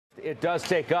It does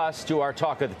take us to our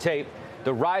talk of the tape,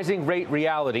 the rising rate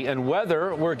reality, and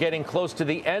whether we're getting close to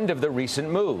the end of the recent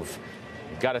move.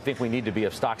 Got to think we need to be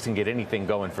if stocks can get anything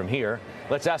going from here.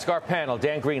 Let's ask our panel.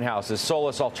 Dan Greenhouse is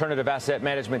Solus Alternative Asset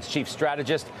Management's chief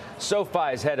strategist.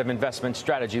 SoFi's head of investment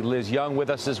strategy, Liz Young,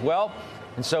 with us as well.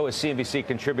 And so is CNBC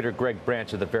contributor Greg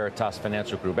Branch of the Veritas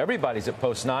Financial Group. Everybody's at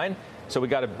Post 9, so we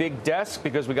got a big desk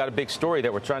because we got a big story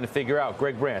that we're trying to figure out.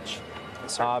 Greg Branch,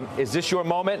 is this your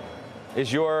moment?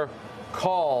 Is your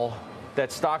call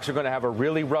that stocks are going to have a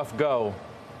really rough go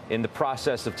in the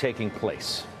process of taking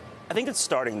place? I think it's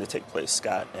starting to take place,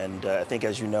 Scott. And I think,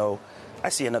 as you know, I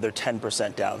see another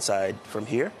 10% downside from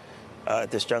here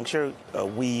at this juncture.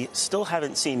 We still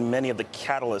haven't seen many of the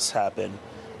catalysts happen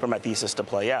for my thesis to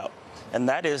play out. And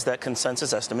that is that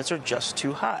consensus estimates are just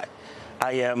too high.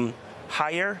 I am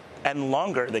higher and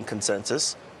longer than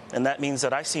consensus. And that means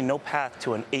that I see no path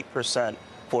to an 8%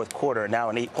 fourth quarter, now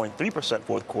an 8.3%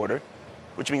 fourth quarter,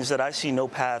 which means that I see no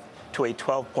path to a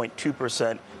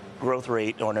 12.2% growth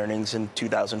rate on earnings in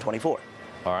 2024.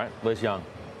 All right, Liz Young.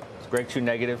 Is Greg too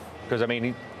negative? Because, I mean,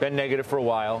 he's been negative for a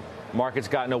while. Market's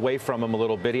gotten away from him a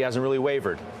little bit. He hasn't really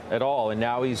wavered at all. And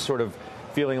now he's sort of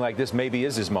feeling like this maybe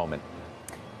is his moment.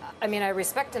 I mean, I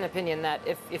respect an opinion that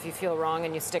if you feel wrong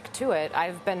and you stick to it.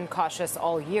 I've been cautious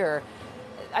all year.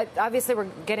 Obviously, we're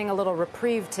getting a little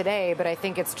reprieve today, but I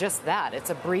think it's just that.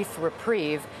 It's a brief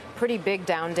reprieve. Pretty big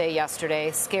down day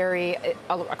yesterday. Scary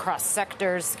across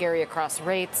sectors, scary across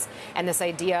rates. And this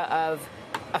idea of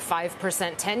a 5%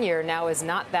 10-year now is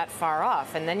not that far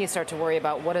off. And then you start to worry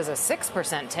about what does a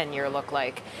 6% 10-year look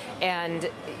like. And,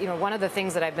 you know, one of the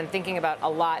things that I've been thinking about a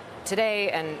lot today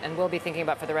and will be thinking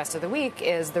about for the rest of the week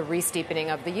is the re-steepening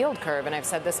of the yield curve. And I've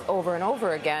said this over and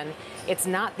over again. It's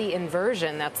not the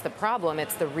inversion that's the problem.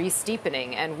 It's the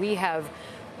re-steepening. And we have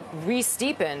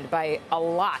re-steepened by a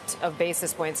lot of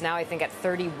basis points. Now I think at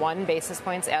 31 basis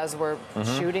points as we're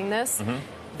shooting this.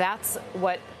 That's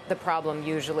what the problem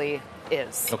usually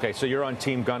is. Okay, so you're on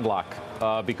Team Gundlach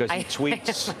because he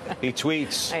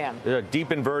tweets. I am.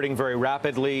 Deep inverting very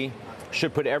rapidly.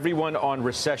 Should put everyone on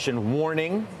recession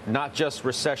warning, not just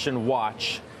recession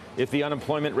watch. If the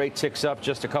unemployment rate ticks up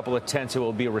just a couple of tenths, it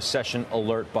will be a recession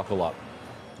alert. Buckle up.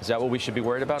 Is that what we should be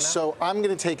worried about now? So I'm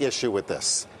going to take issue with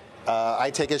this. I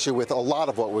take issue with a lot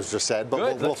of what was just said,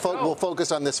 but we'll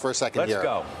focus on this for a second here. Let's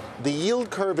go. The yield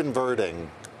curve inverting.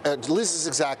 Liz is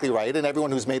exactly right, and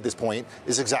everyone who's made this point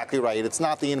is exactly right. It's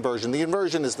not the inversion. The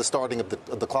inversion is the starting of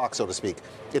the clock, so to speak.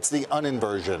 It's the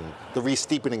uninversion, the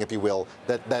re-steepening, if you will,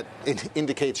 that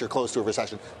indicates you're close to a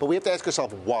recession. But we have to ask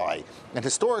ourselves why. And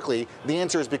historically, the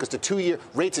answer is because the 2-year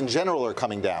rates in general are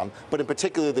coming down, but in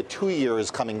particular, the 2-year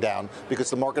is coming down because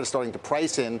the market is starting to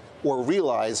price in or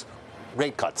realize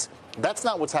rate cuts. That's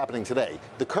not what's happening today.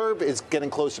 The curve is getting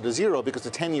closer to zero because the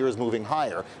 10-year is moving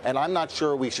higher. And I'm not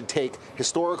sure we should take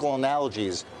historical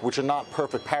analogies, which are not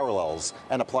perfect parallels,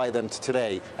 and apply them to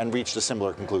today and reach a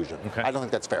similar conclusion. Okay. I don't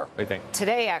think that's fair. What do you think?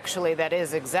 Today, actually, that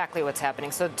is exactly what's happening.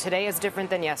 So today is different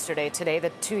than yesterday. Today,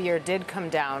 the 2-year did come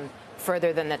down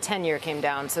further than the 10-year came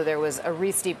down. So there was a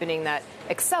re-steepening that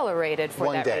accelerated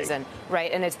for that reason.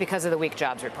 Right, and it's because of the weak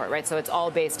jobs report, right? So it's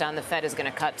all based on the Fed is going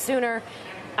to cut sooner.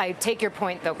 I take your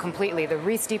point, though, completely. The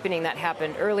re-steepening that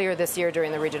happened earlier this year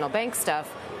during the regional bank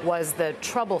stuff was the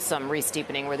troublesome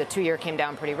re-steepening where the 2-year came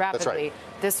down pretty rapidly. That's right.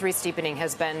 This re-steepening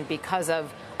has been because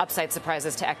of upside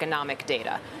surprises to economic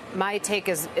data. My take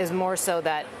is more so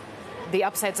that the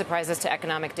upside surprises to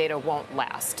economic data won't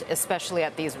last, especially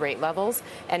at these rate levels.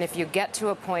 And if you get to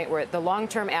a point where the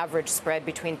long-term average spread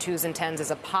between 2s and 10s is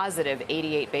a positive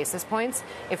 88 basis points,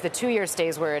 if the 2-year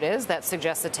stays where it is, that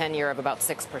suggests a 10-year of about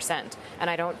 6%. And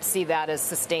I don't see that as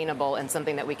sustainable and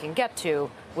something that we can get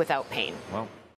to without pain. Well,